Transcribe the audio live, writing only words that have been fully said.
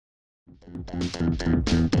Welcome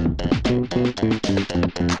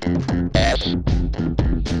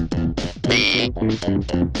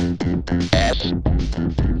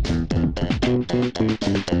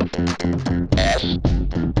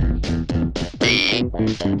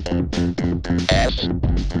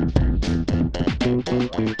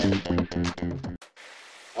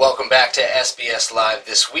back to SBS Live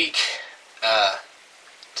this week.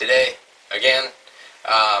 Today, again,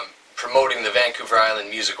 promoting the Vancouver Island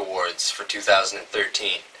Music Awards for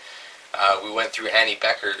 2013. We went through Annie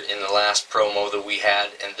Becker in the last promo that we had,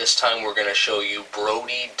 and this time we're going to show you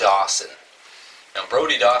Brodie Dawson. Now,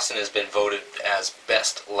 Brodie Dawson has been voted as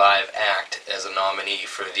Best Live Act as a nominee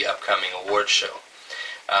for the upcoming awards show.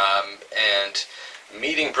 And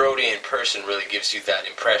meeting Brodie in person really gives you that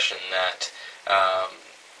impression that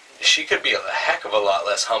she could be a heck of a lot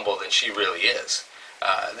less humble than she really is.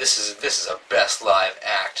 This is a Best Live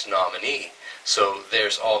Act nominee, so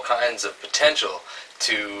there's all kinds of potential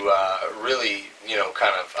to really,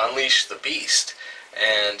 kind of unleash the beast.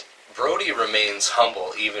 And Brodie remains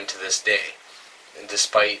humble even to this day,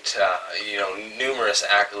 despite numerous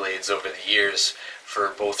accolades over the years for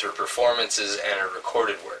both her performances and her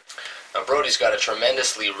recorded work. Now, Brodie's got a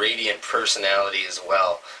tremendously radiant personality as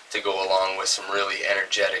well to go along with some really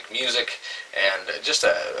energetic music and just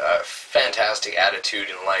a fantastic attitude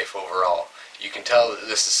in life overall. You can tell that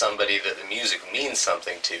this is somebody that the music means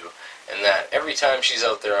something to, and that every time she's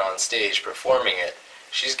out there on stage performing it,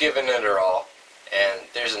 she's giving it her all, and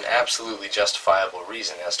there's an absolutely justifiable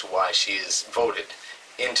reason as to why she is voted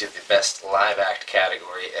into the Best Live Act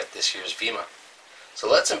category at this year's VIMA. So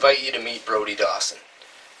let's invite you to meet Brodie Dawson.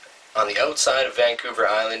 On the outside of Vancouver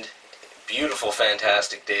Island, beautiful,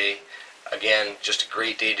 fantastic day. Again, just a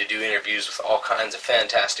great day to do interviews with all kinds of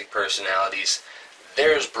fantastic personalities.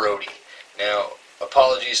 There's Brodie. Now,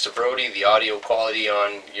 apologies to Brodie, the audio quality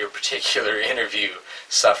on your particular interview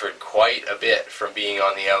suffered quite a bit from being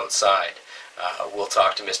on the outside. We'll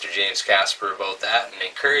talk to Mr. James Casper about that and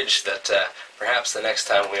encourage that perhaps the next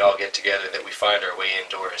time we all get together that we find our way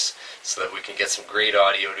indoors so that we can get some great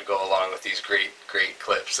audio to go along with these great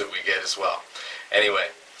clips that we get as well.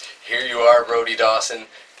 Anyway, here you are, Brodie Dawson.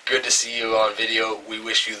 Good to see you on video. We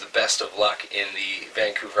wish you the best of luck in the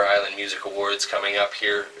Vancouver Island Music Awards coming up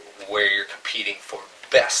here, where you're competing for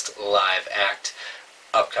Best Live Act,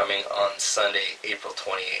 upcoming on Sunday, April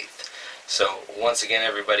 28th. So once again,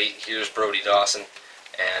 everybody, here's Brodie Dawson,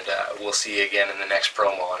 and we'll see you again in the next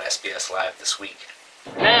promo on SBS Live this week.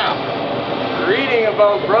 Now, reading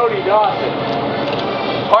about Brodie Dawson,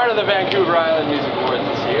 part of the Vancouver Island Music Awards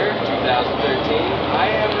this year, 2013. I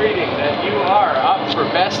am reading that you are up for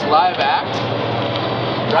Best Live Act,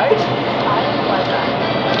 right? Island Live Act.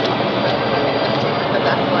 The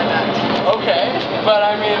Best Live Act. Okay, but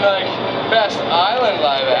I mean, like, Best Island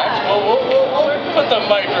Live Act. Well, we'll put the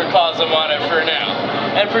microcosm on it for now,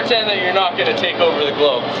 and pretend that you're not going to take over the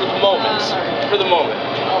globe for the moment. For the moment.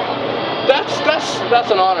 That's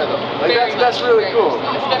an honor, though. Like, that's really cool.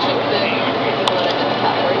 Especially with the people that are in the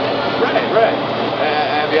category. Right.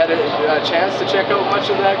 Have you had a chance to check out much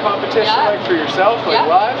of that competition, like for yourself, like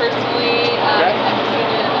live? Personally, I've seen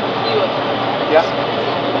a few of them. Yeah.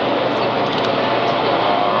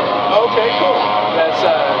 Okay, cool. That's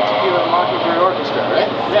Tequila Mockingbird Orchestra, right?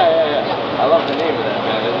 Yeah. I love the name of that,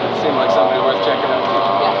 man. It seemed like something worth checking out too.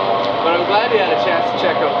 Yeah. But I'm glad you had a chance to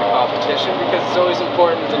check out the competition, because it's always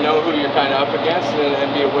important to know who you're kind of up against and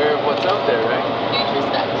be aware of what's out there, right? Huge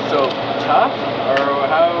respect. So, tough? Or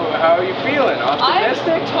how are you feeling?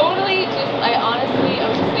 Optimistic? I'm totally I honestly, I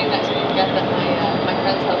was just saying that to you guys at my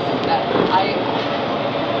friend's house, that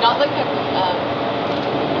not like I'm not expecting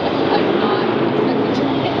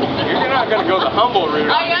to You're not going to go the humble route.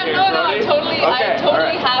 I am, I'm totally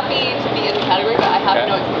happy to be in the category, but I have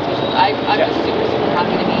no expectations. I'm just super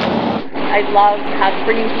happy to be. I love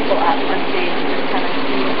bringing people up on stage and just kind of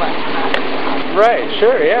seeing what happens. Right,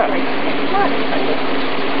 sure, yeah.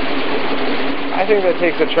 I think that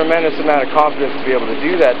takes a tremendous amount of confidence to be able to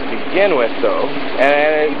do that to begin with, though.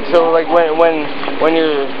 And so, like, when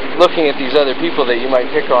you're looking at these other people that you might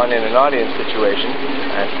pick on in an audience situation,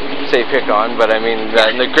 I say pick on, but I mean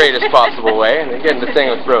in the greatest possible way, and again, the thing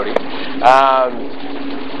with Brodie,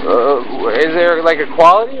 is there like a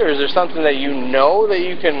quality, or is there something that you know that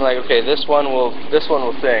you can, like, okay, this one will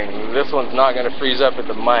sing, this one's not going to freeze up at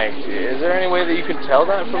the mic? Is there any way that you can tell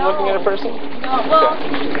that from looking at a person? No, well,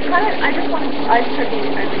 I just want to, I start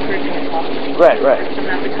being as encouraging as possible. Right. And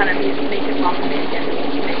that would kind of make it possible again, to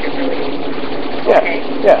make it really okay.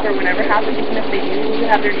 Yeah. For whatever happens, even if they do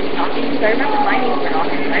have their knees knocking. Because I remember my knees were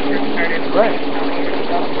knocking when I first started. Right. Years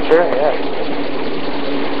ago. Sure, yeah.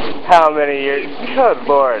 How many years? Good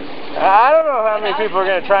Lord. I don't know how many people are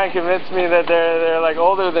going to try and convince me that they're like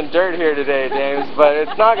older than dirt here today, James, but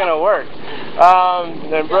it's not going to work.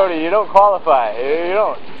 And Brodie, you don't qualify. You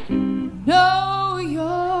don't. Know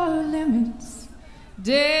your limits,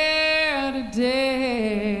 dare to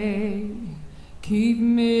day. Keep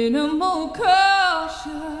minimal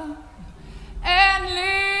caution and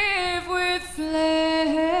live with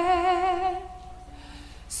flair.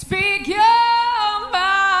 Speak your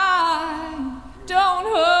mind, don't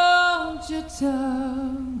hold your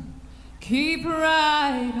tongue. Keep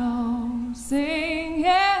right on singing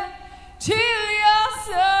till your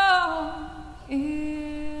song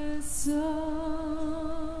is sung.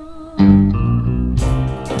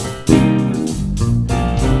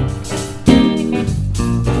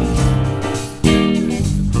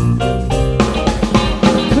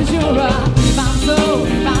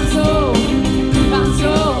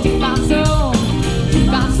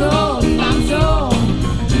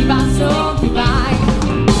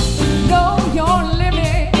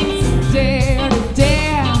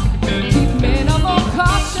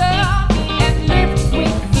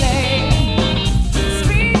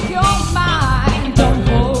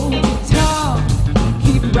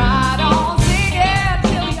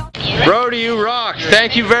 Brodie, you rock.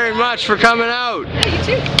 Thank you very much for coming out. Yeah, you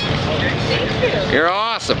too. Thank you. You're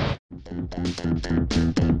awesome.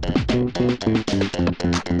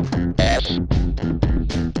 S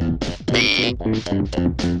B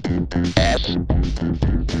S